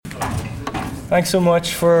Thanks so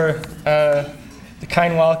much for the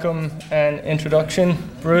kind welcome and introduction,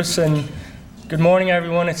 Bruce, and good morning,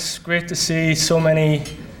 everyone. It's great to see so many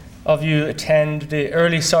of you attend the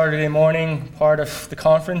early Saturday morning part of the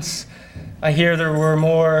conference. I hear there were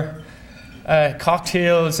more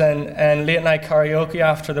cocktails and late night karaoke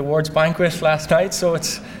after the awards banquet last night, so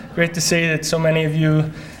it's great to see that so many of you,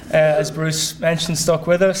 as Bruce mentioned, stuck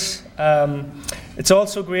with us. It's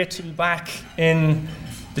also great to be back in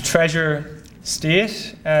the Treasure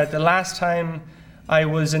State. The last time I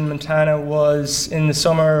was in Montana was in the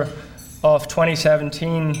summer of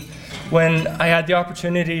 2017, when I had the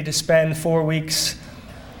opportunity to spend 4 weeks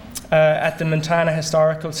at the Montana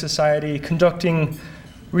Historical Society conducting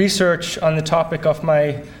research on the topic of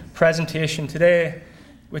my presentation today,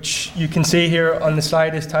 which you can see here on the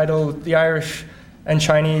slide is titled "The Irish and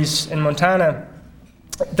Chinese in Montana."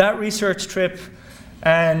 That research trip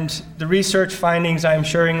and the research findings I'm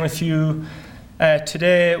sharing with you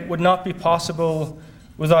today would not be possible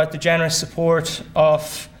without the generous support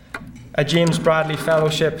of a James Bradley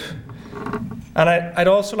Fellowship. And I'd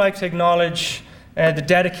also like to acknowledge the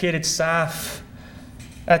dedicated staff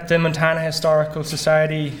at the Montana Historical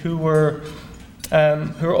Society who are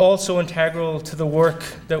also integral to the work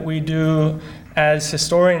that we do as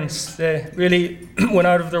historians. They really went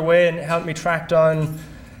out of their way and helped me track down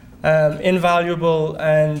invaluable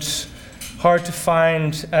and hard to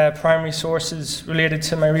find primary sources related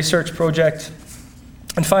to my research project.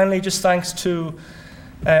 And finally, just thanks to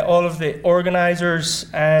all of the organizers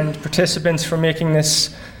and participants for making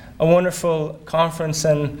this a wonderful conference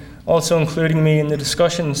and also including me in the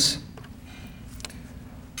discussions.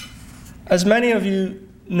 As many of you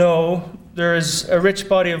know, there is a rich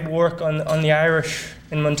body of work on the Irish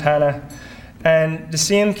in Montana, and the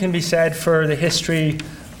same can be said for the history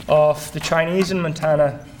of the Chinese in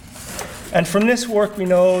Montana. And from this work, we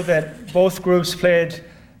know that both groups played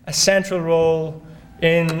a central role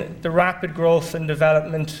in the rapid growth and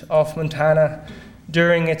development of Montana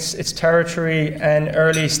during its territory and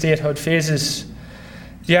early statehood phases.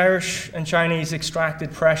 The Irish and Chinese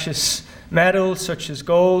extracted precious metals such as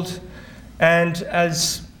gold, and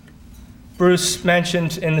as Bruce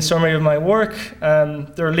mentioned in the summary of my work,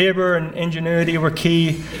 their labour and ingenuity were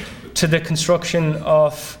key to the construction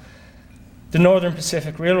of the Northern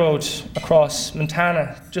Pacific Railroad across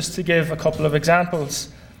Montana, just to give a couple of examples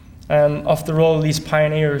of the role these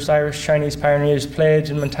pioneers, Irish-Chinese pioneers, played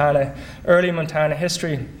in Montana, early Montana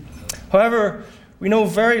history. However, we know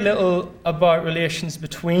very little about relations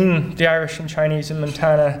between the Irish and Chinese in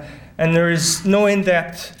Montana, and there is no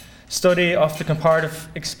in-depth study of the comparative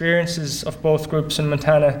experiences of both groups in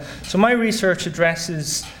Montana. So my research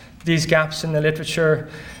addresses these gaps in the literature,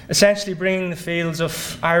 essentially bringing the fields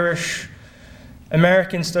of Irish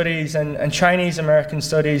American studies and Chinese American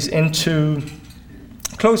studies into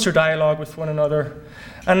closer dialogue with one another.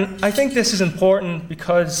 And I think this is important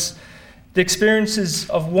because the experiences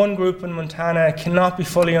of one group in Montana cannot be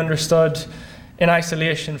fully understood in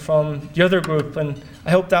isolation from the other group, and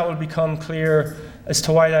I hope that will become clear as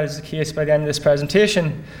to why that is the case by the end of this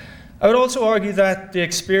presentation. I would also argue that the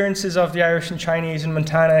experiences of the Irish and Chinese in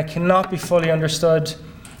Montana cannot be fully understood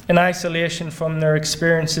in isolation from their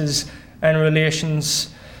experiences and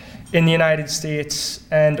relations in the United States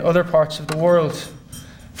and other parts of the world.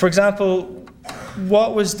 For example,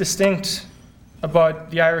 what was distinct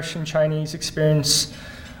about the Irish and Chinese experience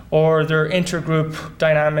or their intergroup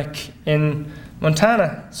dynamic in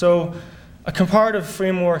Montana? So a comparative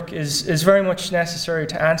framework is very much necessary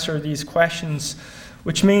to answer these questions,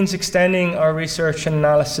 which means extending our research and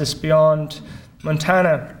analysis beyond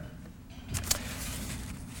Montana.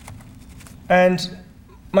 And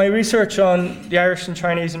my research on the Irish and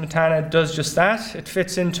Chinese in Montana does just that. It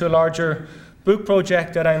fits into a larger book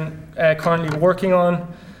project that I'm currently working on,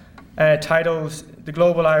 titled The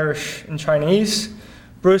Global Irish and Chinese.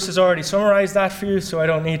 Bruce has already summarized that for you, so I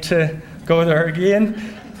don't need to go there again.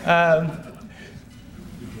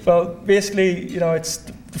 Well, basically, it's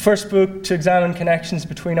the first book to examine connections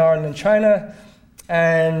between Ireland and China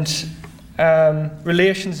and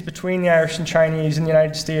relations between the Irish and Chinese in the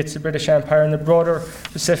United States, the British Empire, and the broader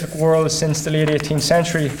Pacific world since the late 18th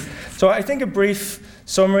century. So I think a brief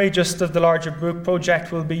summary just of the larger book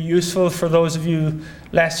project will be useful for those of you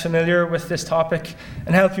less familiar with this topic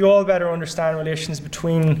and help you all better understand relations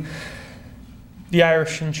between the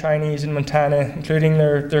Irish and Chinese in Montana, including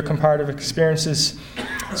their comparative experiences.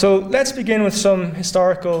 So let's begin with some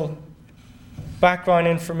historical background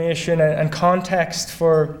information and context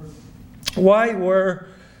for why were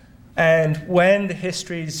and when the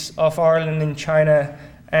histories of Ireland and China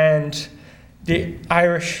and the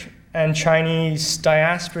Irish and Chinese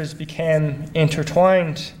diasporas became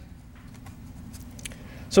intertwined.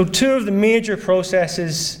 So two of the major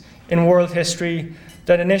processes in world history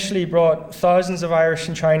that initially brought thousands of Irish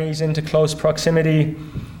and Chinese into close proximity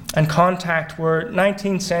and contact were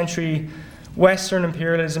 19th century Western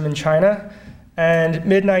imperialism in China and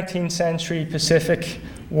mid-19th century Pacific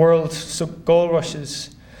world gold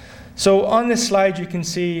rushes. So on this slide you can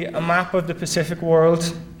see a map of the Pacific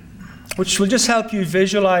world, which will just help you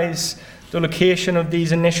visualize the location of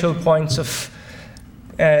these initial points of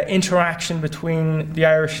interaction between the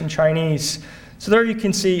Irish and Chinese. So there you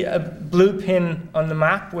can see a blue pin on the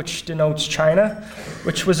map, which denotes China,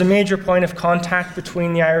 which was a major point of contact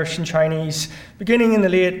between the Irish and Chinese, beginning in the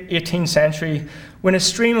late 18th century, when a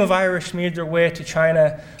stream of Irish made their way to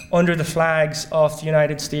China under the flags of the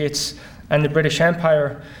United States and the British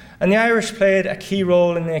Empire. And the Irish played a key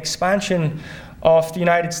role in the expansion of the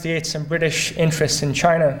United States and British interests in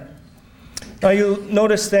China. Now you'll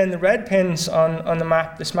notice then the red pins on the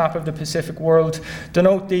map, this map of the Pacific world,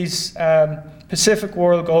 denote these Pacific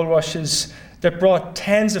world gold rushes that brought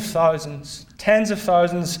tens of thousands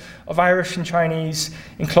of Irish and Chinese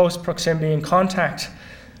in close proximity and contact,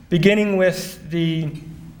 beginning with the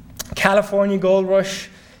California gold rush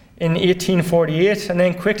in 1848 and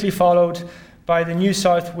then quickly followed by the New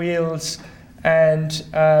South Wales and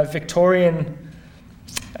Victorian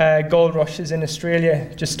gold rushes in Australia,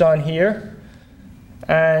 just down here.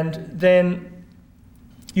 And then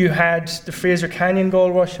you had the Fraser Canyon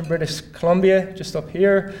gold rush in British Columbia, just up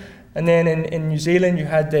here. And then in New Zealand, you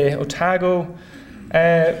had the Otago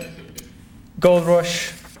gold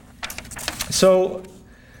rush. So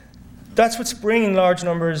that's what's bringing large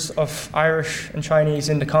numbers of Irish and Chinese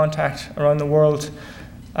into contact around the world.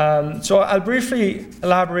 So I'll briefly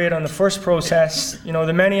elaborate on the first process. You know,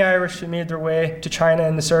 the many Irish who made their way to China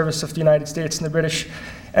in the service of the United States and the British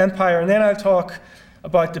Empire. And then I'll talk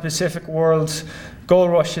about the Pacific world gold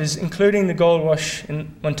rushes, including the gold rush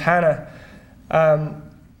in Montana.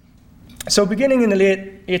 So beginning in the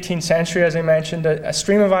late 18th century, as I mentioned, a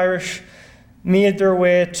stream of Irish made their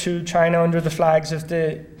way to China under the flags of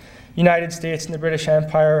the United States and the British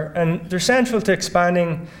Empire, and they're central to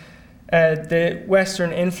expanding the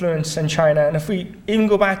Western influence in China. And if we even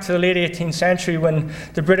go back to the late 18th century, when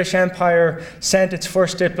the British Empire sent its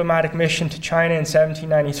first diplomatic mission to China in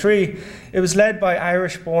 1793, it was led by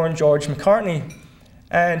Irish-born George Macartney.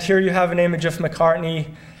 And here you have an image of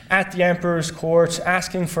Macartney at the Emperor's court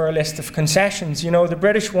asking for a list of concessions. You know, the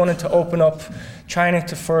British wanted to open up China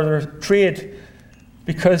to further trade,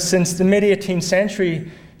 because since the mid-18th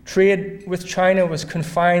century, trade with China was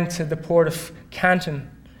confined to the port of Canton.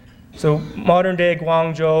 So modern-day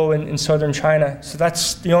Guangzhou in southern China. So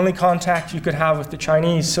that's the only contact you could have with the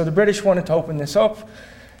Chinese. So the British wanted to open this up,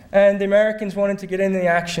 and the Americans wanted to get into the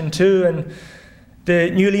action too. And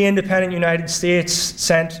the newly independent United States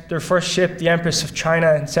sent their first ship, the Empress of China,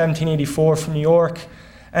 in 1784 from New York,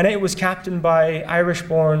 and it was captained by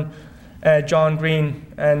Irish-born John Green.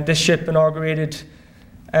 And this ship inaugurated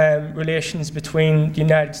relations between the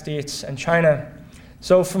United States and China.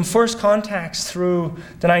 So from first contacts through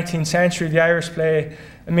the 19th century, the Irish play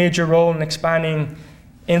a major role in expanding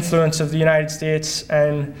influence of the United States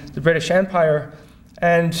and the British Empire.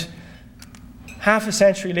 And half a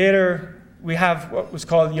century later, we have what was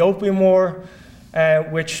called the Opium War,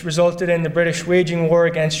 which resulted in the British waging war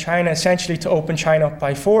against China, essentially to open China up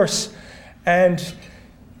by force. And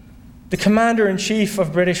the commander-in-chief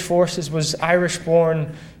of British forces was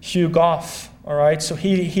Irish-born Hugh Gough. All right, so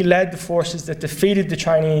he led the forces that defeated the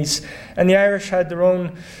Chinese, and the Irish had their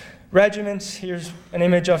own regiments. Here's an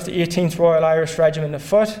image of the 18th Royal Irish Regiment of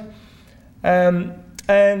Foot.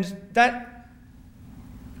 And that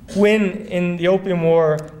win in the Opium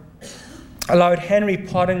War allowed Henry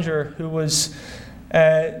Pottinger, who was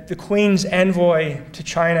the Queen's envoy to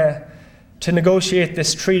China, to negotiate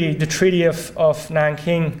this treaty, the Treaty of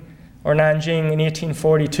Nanking, or Nanjing, in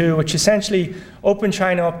 1842, which essentially opened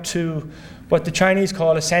China up to what the Chinese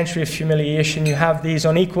call a century of humiliation. You have these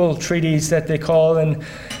unequal treaties that they call, and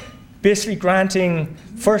basically granting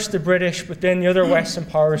first the British, but then the other Western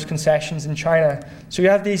powers concessions in China. So you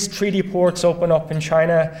have these treaty ports open up in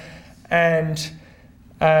China and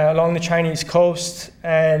along the Chinese coast,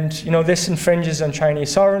 and you know this infringes on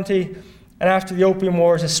Chinese sovereignty. And after the Opium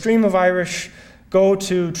Wars, a stream of Irish go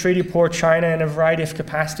to Treaty Port China in a variety of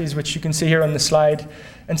capacities, which you can see here on the slide,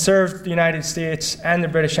 and serve the United States and the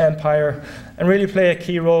British Empire, and really play a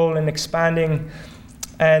key role in expanding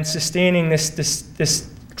and sustaining this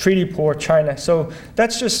Treaty Port China. So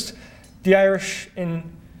that's just the Irish in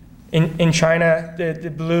China.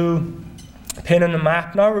 The blue pin on the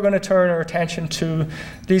map. Now we're going to turn our attention to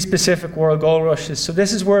these Pacific World Gold Rushes. So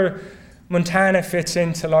this is where Montana fits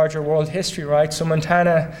into larger world history, right? So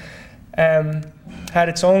Montana had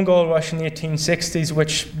its own gold rush in the 1860s,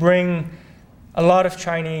 which bring a lot of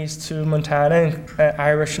Chinese to Montana, and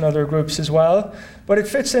Irish and other groups as well. But it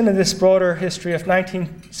fits into this broader history of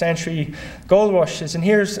 19th century gold rushes. And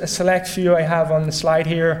here's a select few I have on the slide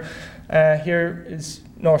here. Here is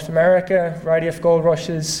North America, variety of gold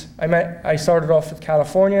rushes. I started off with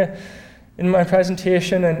California in my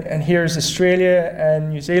presentation, and here's Australia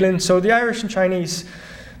and New Zealand. So the Irish and Chinese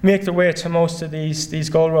make their way to most of these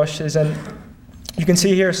gold rushes. And you can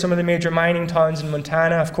see here some of the major mining towns in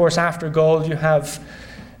Montana. Of course, after gold, you have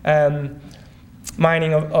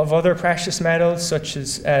mining of other precious metals, such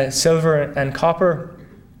as silver and copper.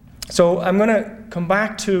 So I'm going to come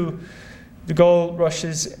back to the gold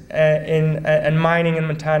rushes and mining in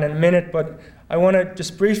Montana in a minute, but I want to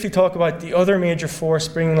just briefly talk about the other major force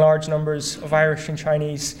bringing large numbers of Irish and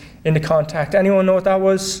Chinese into contact. Anyone know what that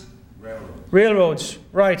was? Railroads,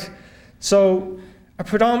 right. So a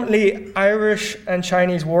predominantly Irish and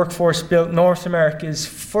Chinese workforce built North America's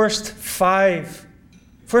first five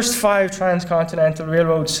transcontinental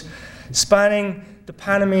railroads, spanning the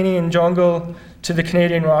Panamanian jungle to the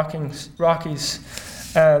Canadian Rockies,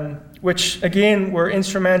 which again were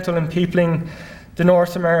instrumental in peopling the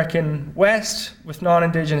North American West with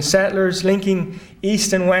non-Indigenous settlers, linking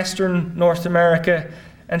East and Western North America,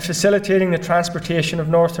 and facilitating the transportation of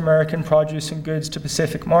North American produce and goods to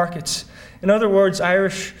Pacific markets. In other words,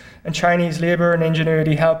 Irish and Chinese labour and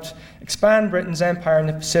ingenuity helped expand Britain's empire in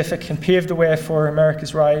the Pacific and paved the way for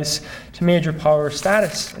America's rise to major power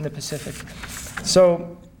status in the Pacific.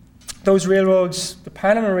 So those railroads, the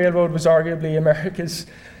Panama Railroad was arguably America's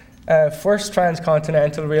first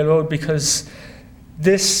transcontinental railroad, because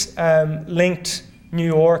this linked New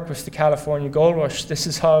York with the California Gold Rush. This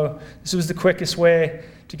was the quickest way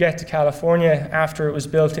to get to California after it was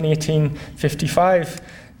built in 1855.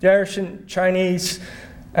 The Irish and Chinese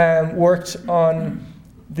worked on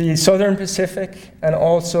the Southern Pacific and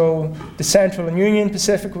also the Central and Union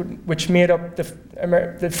Pacific, which made up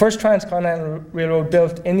the first transcontinental railroad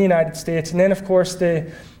built in the United States. And then, of course, they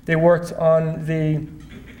worked on the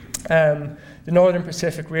Northern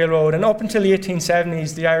Pacific Railroad. And up until the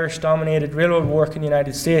 1870s, the Irish dominated railroad work in the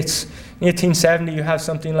United States. In 1870, you have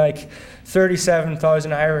something like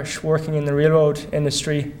 37,000 Irish working in the railroad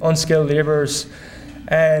industry, unskilled labourers.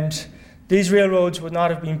 And these railroads would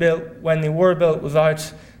not have been built when they were built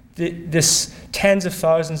without this tens of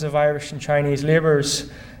thousands of Irish and Chinese labourers.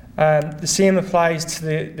 The same applies to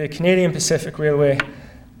the Canadian Pacific Railway.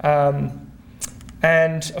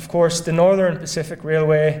 And of course, the Northern Pacific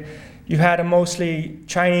Railway, you had a mostly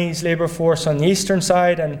Chinese labour force on the eastern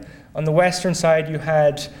side, and on the western side you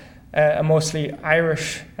had a mostly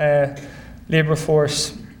Irish labour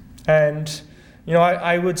force. And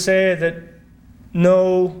I would say that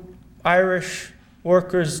no Irish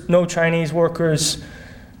workers, no Chinese workers,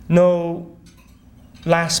 no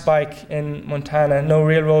last spike in Montana, no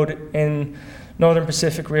railroad in Northern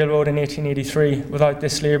Pacific Railroad in 1883 without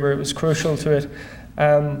this labour. It was crucial to it.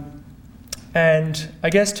 And I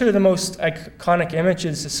guess two of the most iconic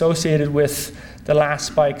images associated with the last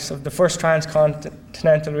spikes of the first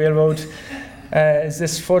transcontinental railroad is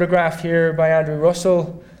this photograph here by Andrew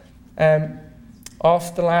Russell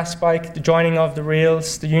of the last spike, the joining of the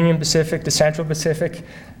rails, the Union Pacific, the Central Pacific.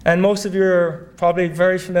 And most of you are probably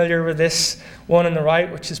very familiar with this one on the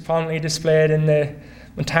right, which is prominently displayed in the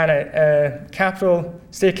Montana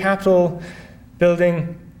State Capitol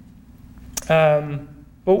building.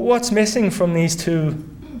 But what's missing from these two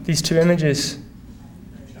images?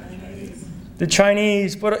 The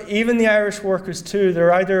Chinese, but even the Irish workers too.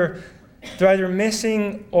 They're either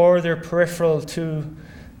missing or they're peripheral to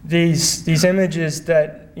these images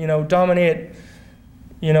that dominate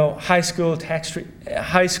high school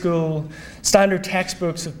standard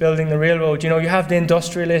textbooks of building the railroad. You have the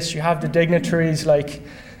industrialists, you have the dignitaries like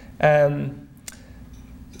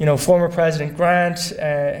former President Grant,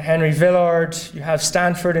 Henry Villard, you have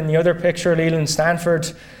Stanford in the other picture, Leland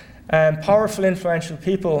Stanford, powerful, influential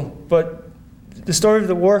people. But the story of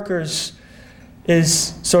the workers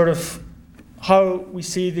is sort of how we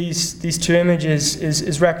see these two images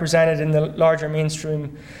is represented in the larger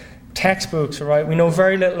mainstream textbooks, right? We know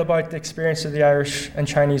very little about the experience of the Irish and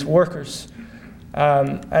Chinese workers.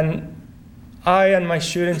 And I and my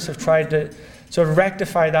students have tried to sort of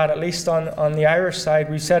rectify that, at least on the Irish side.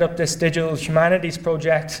 We've set up this digital humanities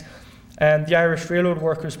project, the Irish Railroad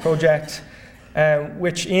Workers Project,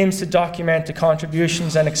 which aims to document the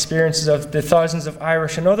contributions and experiences of the thousands of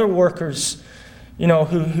Irish and other workers,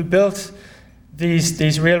 who built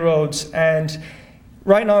these railroads. And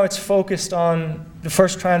right now it's focused on the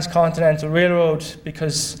first transcontinental railroad,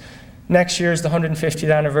 because next year is the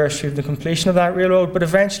 150th anniversary of the completion of that railroad. But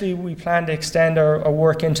eventually we plan to extend our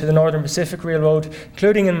work into the Northern Pacific Railroad,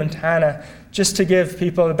 including in Montana, just to give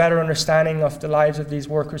people a better understanding of the lives of these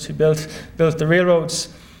workers who built the railroads.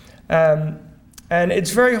 And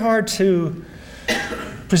it's very hard to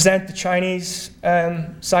present the Chinese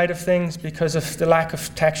side of things because of the lack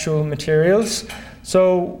of textual materials.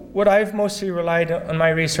 So what I've mostly relied on my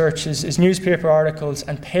research is newspaper articles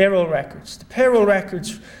and payroll records. The payroll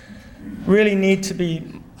records really need to be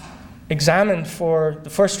examined for the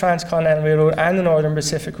first Transcontinental Railroad and the Northern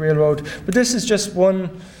Pacific Railroad. But this is just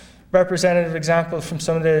one representative example from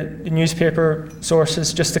some of the newspaper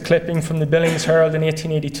sources, just a clipping from the Billings Herald in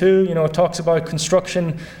 1882. You know, it talks about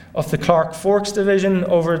construction of the Clark Forks Division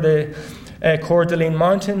over the Coeur d'Alene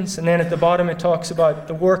Mountains, and then at the bottom it talks about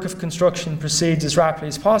the work of construction proceeds as rapidly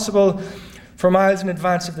as possible. For miles in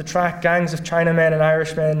advance of the track, gangs of Chinamen and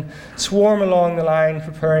Irishmen swarm along the line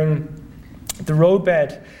preparing the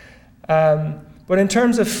roadbed. But in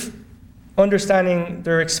terms of understanding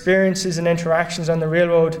their experiences and interactions on the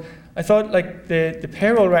railroad, I thought like the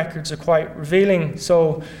payroll records are quite revealing.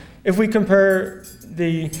 So if we compare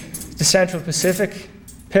the Central Pacific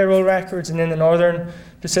payroll records and then the Northern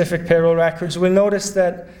Pacific payroll records, we'll notice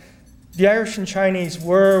that the Irish and Chinese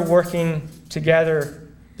were working together.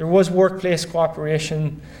 There was workplace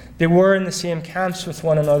cooperation. They were in the same camps with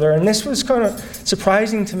one another. And this was kind of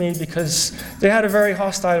surprising to me because they had a very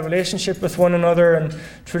hostile relationship with one another, and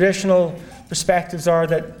traditional perspectives are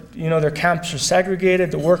that, you know, their camps are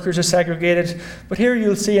segregated, the workers are segregated. But here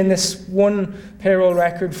you'll see in this one payroll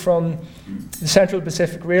record from the Central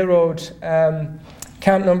Pacific Railroad,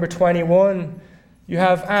 camp number 21, you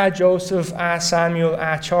have Joseph, Samuel,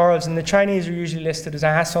 Charles, and the Chinese are usually listed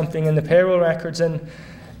as something in the payroll records. And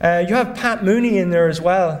you have Pat Mooney in there as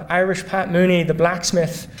well, Irish Pat Mooney, the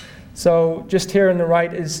blacksmith. So just here on the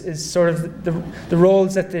right is sort of the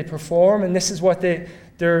roles that they perform, and this is what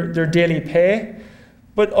their daily pay.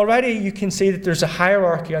 But already you can see that there's a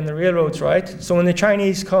hierarchy on the railroads, right? So when the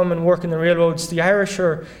Chinese come and work in the railroads, the Irish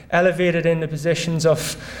are elevated into positions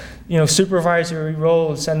of, you know, supervisory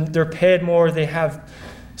roles, and they're paid more. They have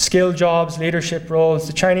skilled jobs, leadership roles.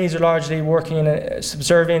 The Chinese are largely working in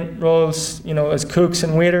subservient roles, you know, as cooks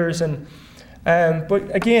and waiters. And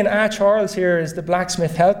but again, Charles here is the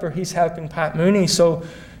blacksmith helper. He's helping Pat Mooney. So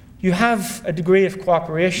you have a degree of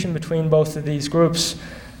cooperation between both of these groups.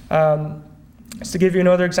 Just to give you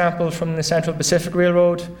another example from the Central Pacific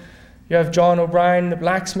Railroad, you have John O'Brien, the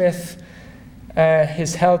blacksmith,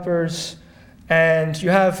 his helpers, and you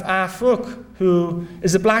have Fook, who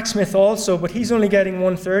is a blacksmith also, but he's only getting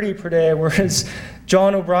 $130 per day, whereas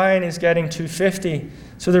John O'Brien is getting $250.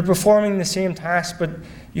 So they're performing the same task, but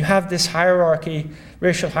you have this hierarchy,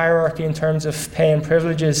 racial hierarchy in terms of pay and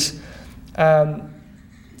privileges. And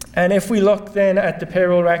if we look then at the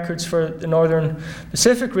payroll records for the Northern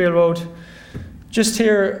Pacific Railroad, just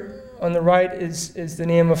here on the right is the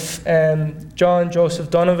name of John Joseph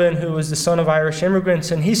Donovan, who was the son of Irish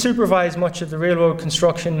immigrants, and he supervised much of the railroad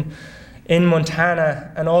construction in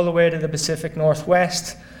Montana and all the way to the Pacific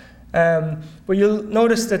Northwest. But you'll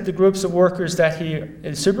notice that the groups of workers that he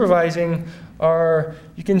is supervising are,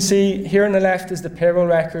 you can see here on the left is the payroll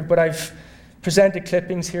record, but I've presented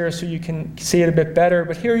clippings here so you can see it a bit better.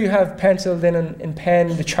 But here you have penciled in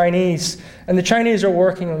pen the Chinese, and the Chinese are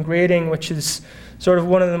working on grading, which is sort of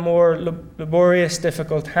one of the more laborious,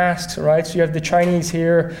 difficult tasks, right? So you have the Chinese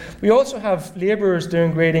here. We also have laborers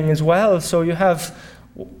doing grading as well. So you have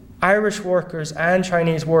Irish workers and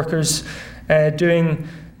Chinese workers doing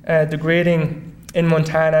the grading in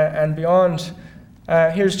Montana and beyond.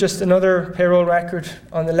 Here's just another payroll record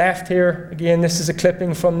on the left here. Again, this is a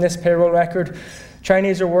clipping from this payroll record.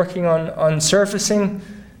 Chinese are working on surfacing.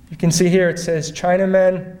 You can see here it says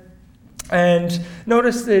Chinamen. And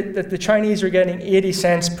notice that the Chinese are getting 80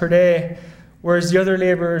 cents per day, whereas the other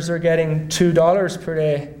laborers are getting $2 per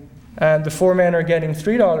day. And the foremen are getting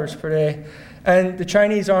 $3 per day. And the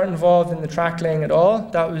Chinese aren't involved in the track laying at all.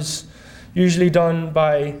 That was usually done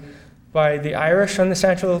by the Irish on the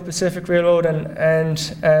Central Pacific Railroad and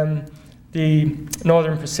the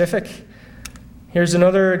Northern Pacific. Here's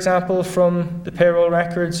another example from the payroll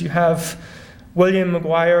records. You have William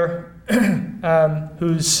McGuire,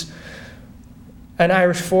 who's an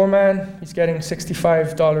Irish foreman. He's getting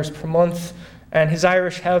 $65 per month. And his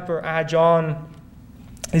Irish helper, John,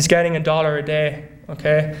 is getting $1 a day.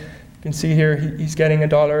 Okay, you can see here he's getting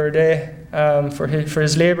 $1 a day for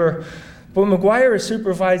his labor. But McGuire is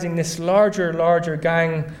supervising this larger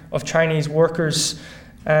gang of Chinese workers,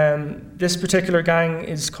 This particular gang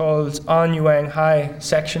is called An Yuang Hai,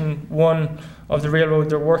 Section 1 of the railroad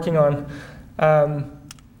they're working on.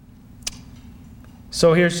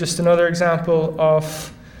 So here's just another example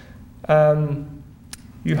of,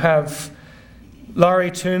 you have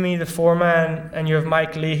Laurie Toomey, the foreman, and you have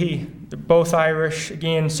Mike Leahy. They're both Irish,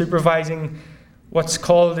 again, supervising what's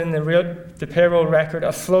called in the payroll record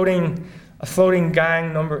a floating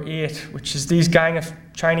gang number 8, which is these gang of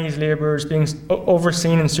Chinese laborers being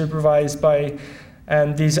overseen and supervised by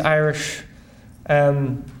these Irish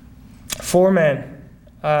foremen.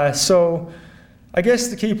 So I guess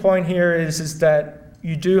the key point here is that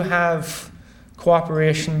you do have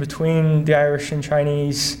cooperation between the Irish and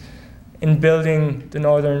Chinese in building the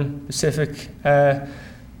Northern Pacific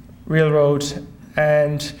Railroad,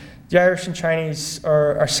 and the Irish and Chinese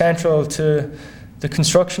are central to the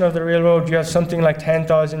construction of the railroad. You have something like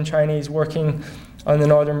 10,000 Chinese working on the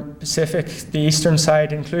Northern Pacific, the eastern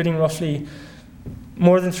side, including roughly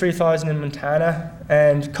more than 3,000 in Montana,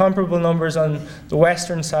 and comparable numbers on the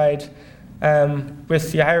western side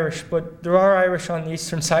with the Irish. But there are Irish on the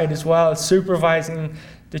eastern side as well, supervising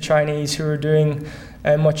the Chinese who are doing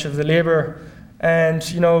much of the labor. And,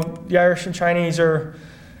 you know, the Irish and Chinese are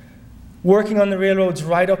working on the railroads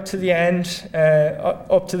right up to the end,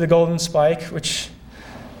 up to the Golden Spike, which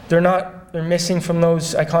they're missing from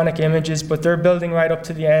those iconic images, but they're building right up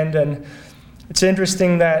to the end. And it's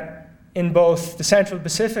interesting that in both the Central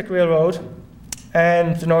Pacific Railroad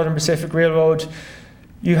and the Northern Pacific Railroad,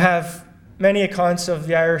 you have many accounts of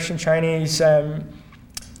the Irish and Chinese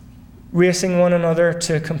racing one another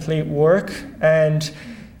to complete work. And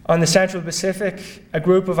on the Central Pacific, a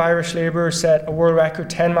group of Irish labourers set a world record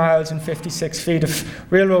 10 miles and 56 feet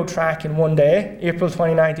of railroad track in one day, April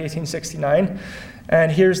 29, 1869.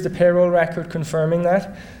 And here's the payroll record confirming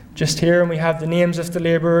that, just here. And we have the names of the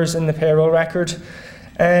labourers in the payroll record.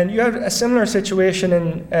 And you have a similar situation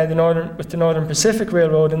in with the Northern Pacific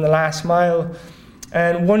Railroad in the last mile.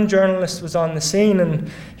 And one journalist was on the scene, and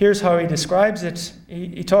here's how he describes it.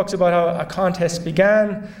 He talks about how a contest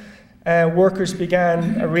began. Workers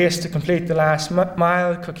began a race to complete the last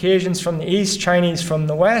mile. Caucasians from the east, Chinese from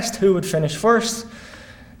the west, who would finish first.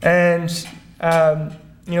 And,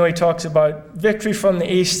 he talks about victory from the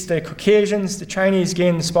east, the Caucasians. The Chinese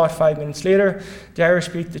gained the spot 5 minutes later. The Irish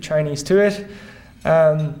beat the Chinese to it.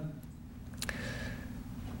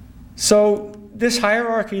 So this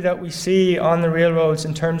hierarchy that we see on the railroads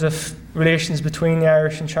in terms of relations between the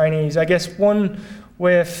Irish and Chinese, I guess one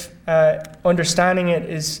way of understanding it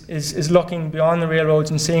is looking beyond the railroads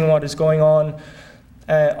and seeing what is going on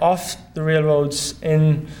off the railroads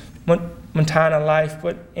in Montana life,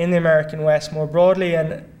 but in the American West more broadly.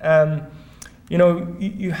 And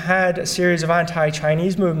you had a series of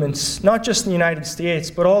anti-Chinese movements, not just in the United States,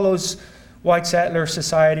 but all those white settler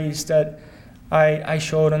societies that I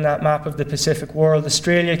showed on that map of the Pacific world: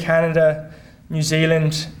 Australia, Canada, New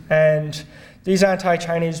Zealand. And these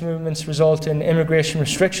anti-Chinese movements result in immigration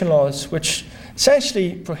restriction laws, which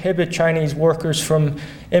essentially prohibit Chinese workers from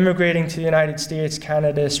immigrating to the United States,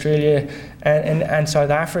 Canada, Australia, and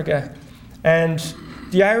South Africa. And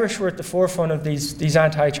the Irish were at the forefront of these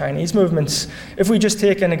anti-Chinese movements. If we just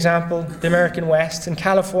take an example, the American West, in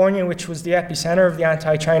California, which was the epicenter of the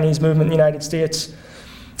anti-Chinese movement in the United States,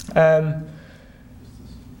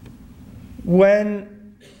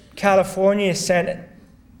 when California sent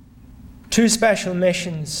 2 special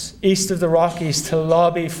missions east of the Rockies to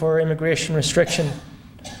lobby for immigration restriction,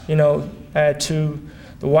 to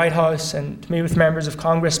the White House and to meet with members of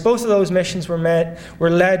Congress. Both of those missions were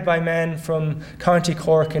led by men from County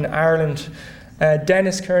Cork in Ireland.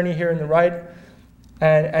 Dennis Kearney here on the right,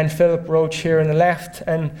 and Philip Roach here on the left.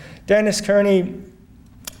 And Dennis Kearney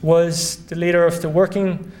was the leader of the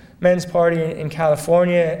Working Men's Party in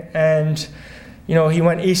California, and he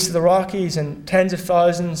went east of the Rockies, and tens of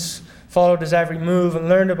thousands followed his every move and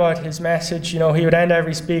learned about his message. He would end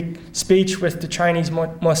every speech with "the Chinese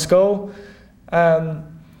must go."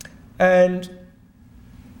 And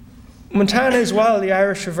Montana as well, the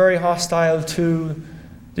Irish are very hostile to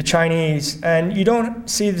the Chinese, and you don't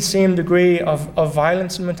see the same degree of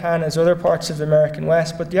violence in Montana as other parts of the American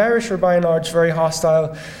West, but the Irish are by and large very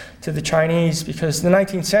hostile to the Chinese, because in the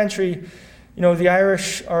 19th century, the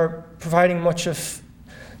Irish are providing much of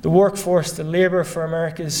the workforce, the labour for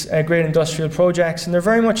America's great industrial projects, and they're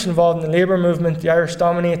very much involved in the labour movement. The Irish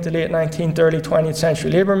dominate the late 19th, early 20th century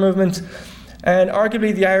labour movement, and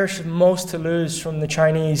arguably the Irish have most to lose from the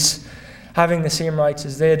Chinese having the same rights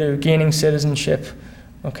as they do, gaining citizenship.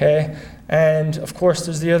 Okay, and of course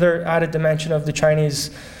there's the other added dimension of the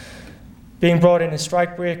Chinese being brought in as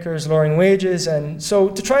strike breakers, lowering wages. And so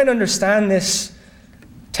to try and understand this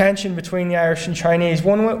tension between the Irish and Chinese.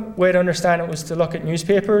 One way to understand it was to look at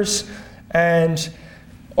newspapers, and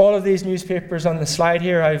all of these newspapers on the slide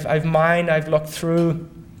here I've mined, I've looked through,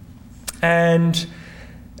 and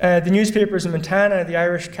the newspapers in Montana, the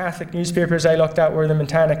Irish Catholic newspapers I looked at were the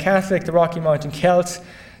Montana Catholic, the Rocky Mountain Celt,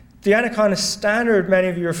 the Anaconda Standard, many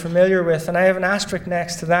of you are familiar with, and I have an asterisk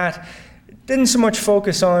next to that. It didn't so much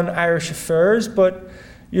focus on Irish affairs, but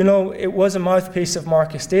you know, it was a mouthpiece of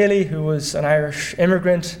Marcus Daly, who was an Irish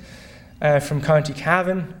immigrant from County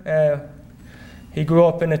Cavan. He grew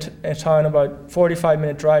up in a town about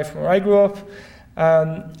 45-minute drive from where I grew up.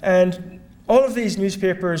 And all of these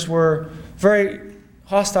newspapers were very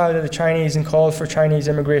hostile to the Chinese and called for Chinese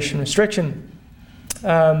immigration restriction.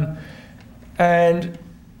 And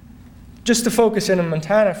just to focus in on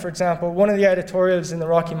Montana, for example, one of the editorials in the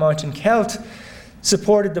Rocky Mountain Celt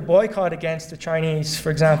supported the boycott against the Chinese,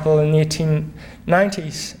 for example, in the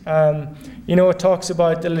 1890s. You know, it talks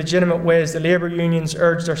about the legitimate ways the labour unions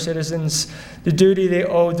urged their citizens, the duty they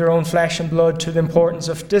owed their own flesh and blood to the importance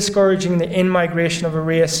of discouraging the in-migration of a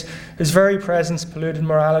race whose very presence polluted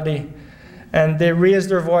morality. And they raised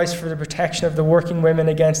their voice for the protection of the working women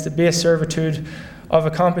against the base servitude of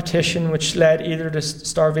a competition which led either to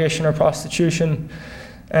starvation or prostitution.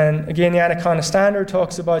 And again, the Anaconda Standard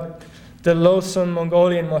talks about the loathsome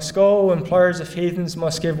Mongolian must go, employers of heathens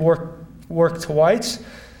must give work to whites.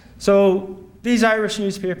 So these Irish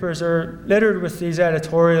newspapers are littered with these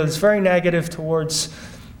editorials, very negative towards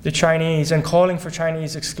the Chinese and calling for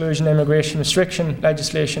Chinese exclusion immigration restriction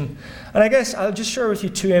legislation. And I guess I'll just share with you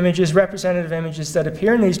two images, representative images that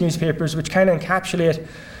appear in these newspapers, which kind of encapsulate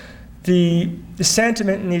the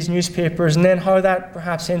sentiment in these newspapers, and then how that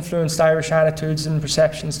perhaps influenced Irish attitudes and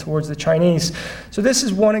perceptions towards the Chinese. So this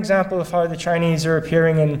is one example of how the Chinese are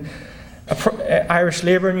appearing in Irish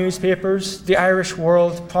Labour newspapers. The Irish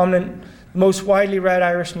World, prominent, most widely read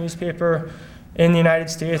Irish newspaper in the United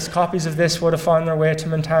States. Copies of this would have found their way to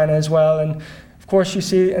Montana as well. And of course you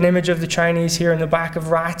see an image of the Chinese here in the back of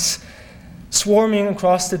rats swarming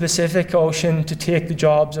across the Pacific Ocean to take the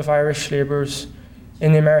jobs of Irish labourers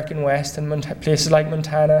in the American West and places like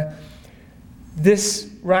Montana. This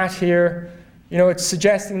rat here, you know, it's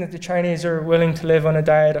suggesting that the Chinese are willing to live on a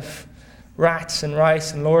diet of rats and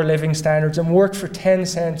rice and lower living standards and work for 10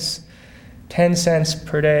 cents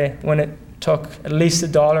per day when it took at least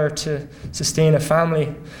 $1 to sustain a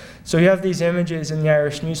family. So you have these images in the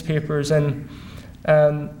Irish newspapers, and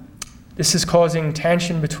this is causing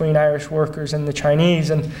tension between Irish workers and the Chinese.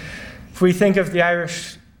 And if we think of the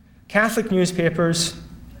Irish Catholic newspapers,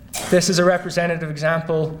 this is a representative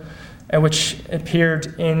example which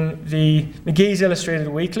appeared in the McGee's Illustrated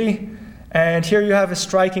Weekly. And here you have a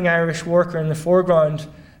striking Irish worker in the foreground,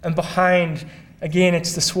 and behind, again,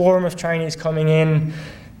 it's the swarm of Chinese coming in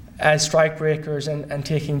as strikebreakers and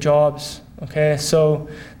taking jobs. Okay, so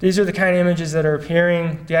these are the kind of images that are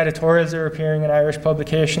appearing, the editorials that are appearing in Irish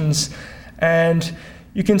publications. And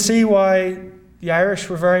you can see why the Irish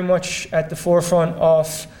were very much at the forefront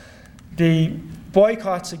of the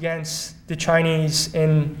boycotts against the Chinese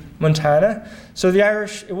in Montana. So the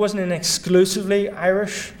Irish, it wasn't an exclusively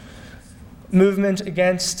Irish movement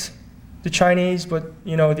against the Chinese, but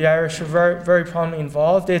you know, the Irish are very, very prominently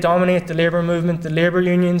involved. They dominate the labour movement. The labour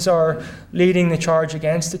unions are leading the charge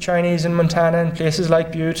against the Chinese in Montana and places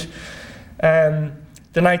like Butte. The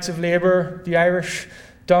Knights of Labour, the Irish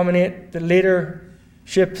dominate the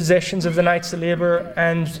leadership positions of the Knights of Labour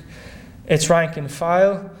and its rank and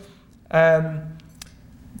file.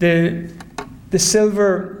 The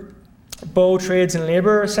Silver Bow Trades and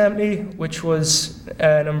Labour Assembly, which was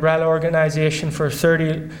an umbrella organisation for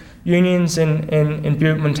 30 unions in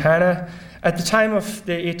Butte, Montana. At the time of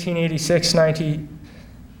the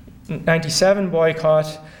 1886-97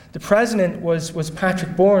 boycott, the president was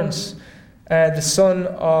Patrick Bournes, the son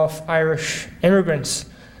of Irish immigrants.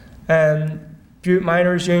 Butte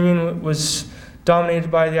Miners Union was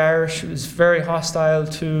dominated by the Irish. It was very hostile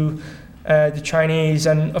to the Chinese,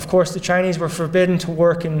 and of course the Chinese were forbidden to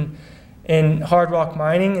work in hard rock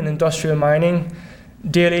mining and industrial mining.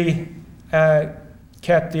 Daly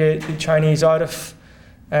kept the Chinese out of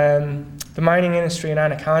the mining industry in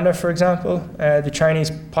Anaconda, for example. The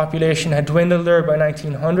Chinese population had dwindled there by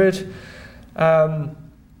 1900.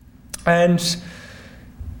 And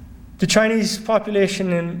the Chinese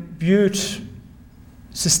population in Butte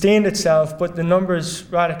sustained itself, but the numbers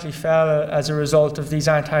radically fell as a result of these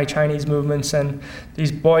anti-Chinese movements and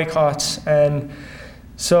these boycotts. And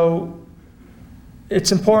so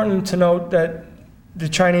it's important to note that the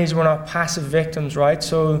Chinese were not passive victims, right?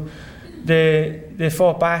 So they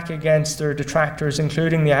fought back against their detractors,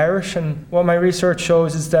 including the Irish. And what my research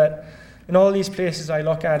shows is that in all these places I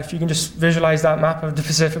look at, if you can just visualize that map of the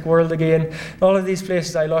Pacific world again, in all of these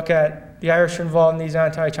places I look at, the Irish are involved in these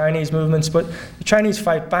anti-Chinese movements, but the Chinese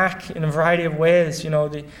fight back in a variety of ways.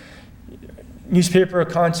 The newspaper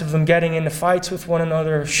accounts of them getting into fights with one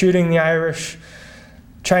another, shooting the Irish.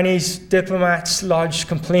 Chinese diplomats lodged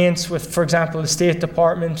complaints with, for example, the State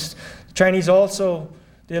Department. The Chinese also,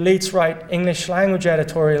 the elites write English language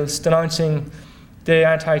editorials denouncing the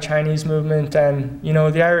anti-Chinese movement, and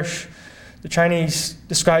the Chinese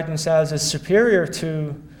describe themselves as superior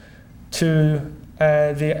to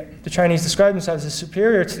the Chinese describe themselves as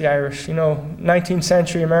superior to the Irish. 19th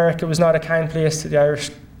century America was not a kind place to the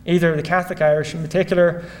Irish, either the Catholic Irish in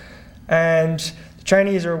particular, and the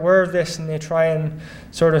Chinese are aware of this, and they try and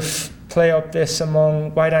sort of play up this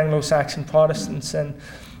among white Anglo-Saxon Protestants and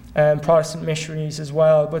Protestant missionaries as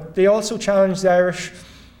well. But they also challenge the Irish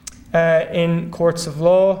in courts of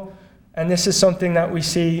law, and this is something that we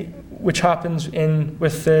see which happens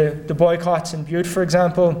with the boycotts in Butte, for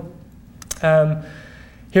example.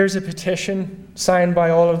 Here's a petition signed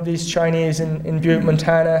by all of these Chinese in Butte,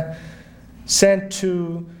 Montana, sent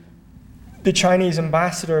to the Chinese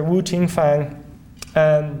ambassador, Wu Tingfang,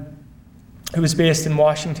 who was based in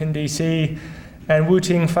Washington, D.C., and Wu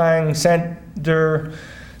Tingfang sent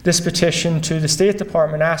this petition to the State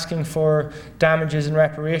Department asking for damages and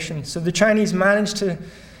reparations. So the Chinese managed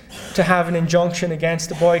to have an injunction against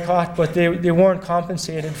the boycott, but they weren't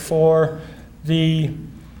compensated for this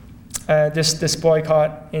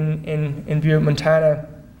boycott in Butte, Montana.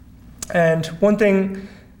 And one thing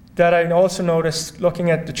that I also noticed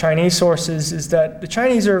looking at the Chinese sources is that the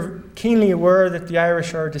Chinese are keenly aware that the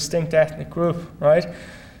Irish are a distinct ethnic group, right?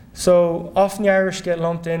 So often the Irish get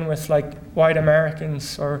lumped in with like white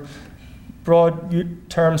Americans or broad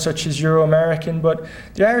terms such as Euro-American, but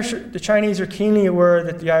the Chinese are keenly aware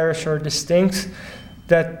that the Irish are distinct,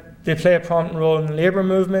 that they play a prominent role in the labour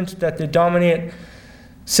movement, that they dominate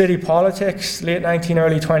city politics, late 19th,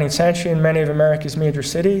 early 20th century in many of America's major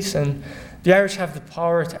cities, and the Irish have the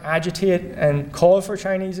power to agitate and call for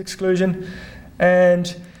Chinese exclusion.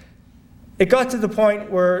 And it got to the point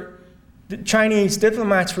where the Chinese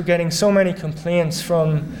diplomats were getting so many complaints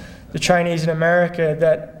from the Chinese in America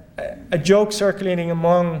that a joke circulating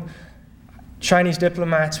among Chinese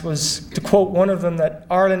diplomats was, to quote one of them, that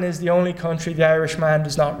Ireland is the only country the Irish man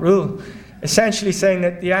does not rule. Essentially saying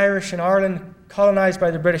that the Irish in Ireland, colonized by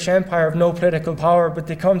the British Empire, have no political power, but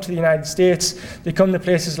they come to the United States, they come to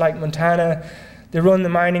places like Montana, they run the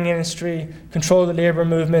mining industry, control the labour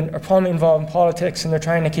movement, are prominently involved in politics, and they're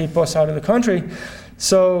trying to keep us out of the country.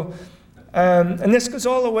 So, and this goes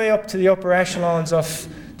all the way up to the upper echelons of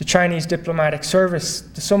the Chinese diplomatic service,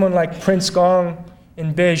 to someone like Prince Gong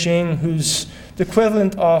in Beijing, who's the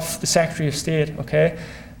equivalent of the Secretary of State, okay?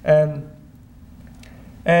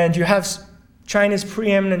 And you have China's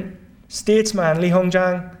preeminent statesman, Li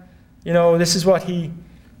Hongjiang. This is what he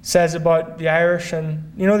says about the Irish.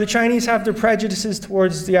 And, the Chinese have their prejudices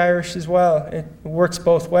towards the Irish as well. It works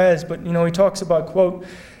both ways. But, he talks about, quote,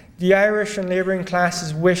 the Irish and labouring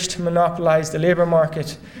classes wish to monopolise the labour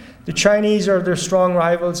market. The Chinese are their strong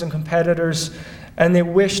rivals and competitors, and they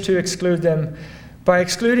wish to exclude them. By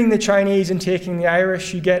excluding the Chinese and taking the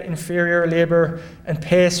Irish, you get inferior labour and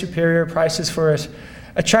pay superior prices for it.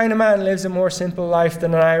 A Chinaman lives a more simple life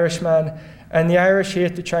than an Irishman, and the Irish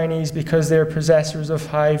hate the Chinese because they are possessors of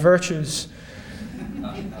high virtues.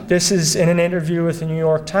 This is in an interview with the New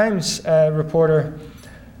York Times reporter.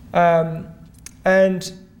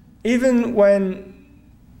 And even when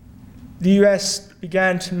the US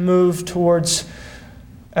began to move towards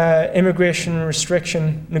immigration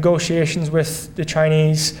restriction negotiations with the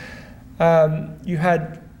Chinese, you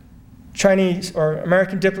had Chinese or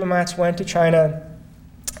American diplomats went to China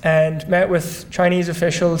and met with Chinese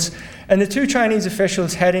officials. And the two Chinese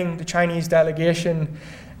officials heading the Chinese delegation,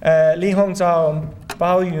 Li Hongzhao and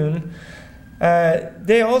Bao Yun,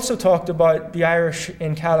 they also talked about the Irish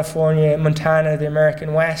in California, Montana, the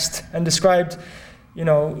American West, and described,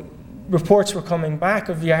 reports were coming back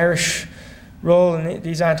of the Irish role in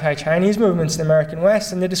these anti-Chinese movements in the American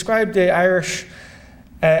West. And they described the Irish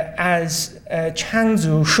as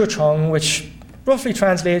Changzu Shuchong, which roughly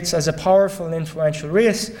translates as a powerful and influential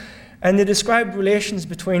race, and they described relations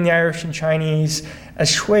between the Irish and Chinese as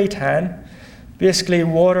shui tan, basically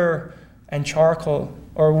water and charcoal,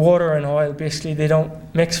 or water and oil. Basically, they don't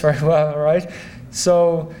mix very well, all right?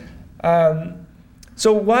 So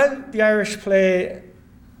while the Irish play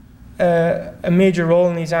a major role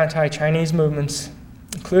in these anti-Chinese movements,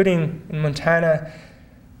 including in Montana,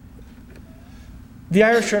 the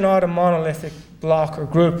Irish are not a monolithic block or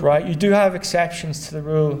group, right? You do have exceptions to the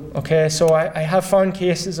rule, okay? So I have found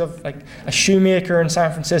cases of like a shoemaker in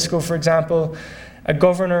San Francisco, for example, a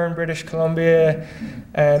governor in British Columbia,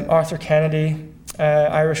 Arthur Kennedy,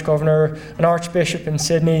 Irish governor, an archbishop in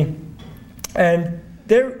Sydney, and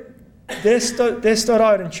they stood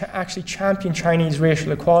out and actually championed Chinese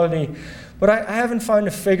racial equality. But I haven't found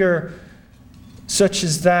a figure such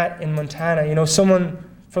as that in Montana. You know, someone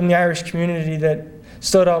from the Irish community that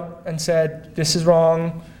stood up and said, this is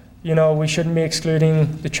wrong, you know, we shouldn't be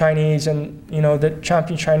excluding the Chinese, and, you know, that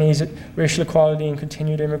champion Chinese racial equality and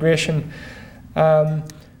continued immigration.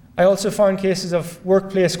 I also found cases of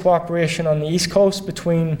workplace cooperation on the East Coast,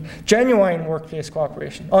 between genuine workplace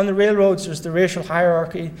cooperation. On the railroads, there's the racial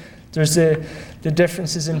hierarchy, there's the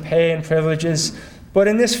differences in pay and privileges. But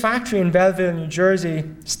in this factory in Belleville, New Jersey,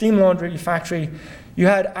 steam laundry factory, you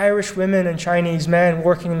had Irish women and Chinese men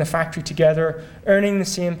working in the factory together, earning the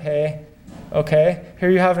same pay. Okay, here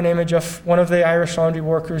you have an image of one of the Irish laundry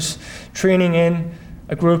workers training in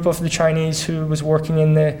a group of the Chinese who was working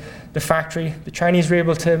in the factory. The Chinese were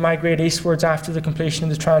able to migrate eastwards after the completion of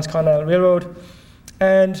the Transcontinental Railroad.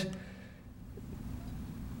 And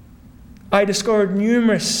I discovered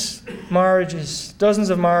numerous marriages, dozens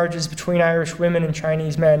of marriages between Irish women and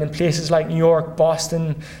Chinese men in places like New York,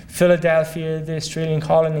 Boston, Philadelphia, the Australian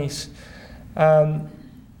colonies. And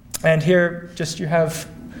here just you have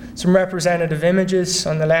some representative images.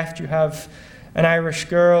 On the left you have an Irish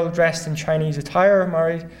girl dressed in Chinese attire,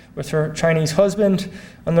 married with her Chinese husband.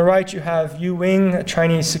 On the right you have Yu Wing, a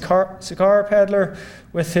Chinese cigar peddler,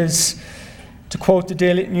 with his, to quote the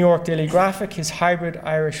New York Daily Graphic, his hybrid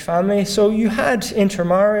Irish family. So you had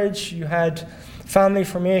intermarriage, you had family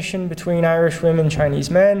formation between Irish women and Chinese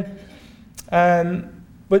men.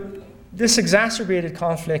 But this exacerbated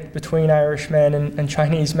conflict between Irish men and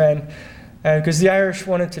Chinese men, because the Irish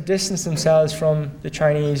wanted to distance themselves from the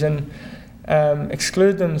Chinese and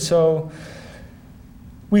exclude them. So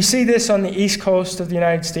we see this on the east coast of the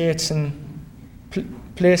United States and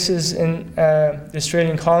places in the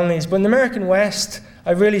Australian colonies. But in the American West,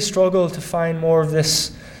 I really struggled to find more of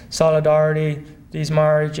this solidarity, these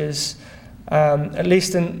marriages. At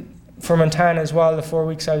least for Montana as well, the 4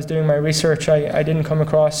 weeks I was doing my research, I didn't come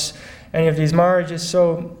across any of these marriages.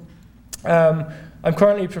 So I'm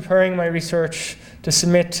currently preparing my research to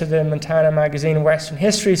submit to the Montana Magazine Western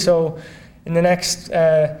History. So in the next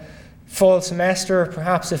fall semester,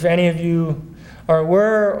 perhaps if any of you are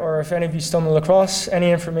aware, or if any of you stumble across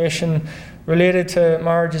any information related to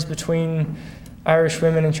marriages between Irish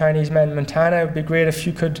women and Chinese men in Montana, it would be great if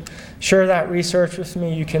you could share that research with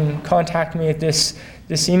me. You can contact me at this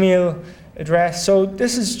email address. So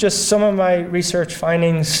this is just some of my research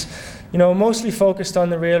findings, you know, mostly focused on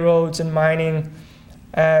the railroads and mining,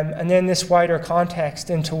 and then this wider context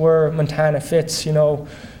into where Montana fits, you know,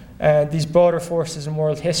 these broader forces in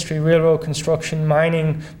world history, railroad construction,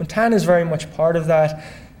 mining. Montana is very much part of that,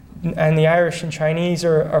 and the Irish and Chinese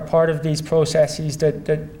are part of these processes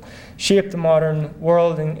that shape the modern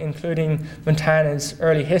world, including Montana's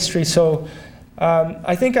early history. So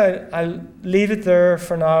I think I'll leave it there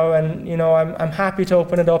for now, and you know, I'm happy to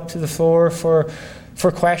open it up to the floor for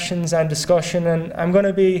questions and discussion, and I'm going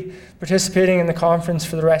to be participating in the conference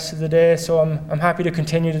for the rest of the day, so I'm happy to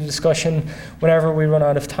continue the discussion whenever we run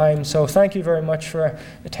out of time. So thank you very much for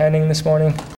attending this morning.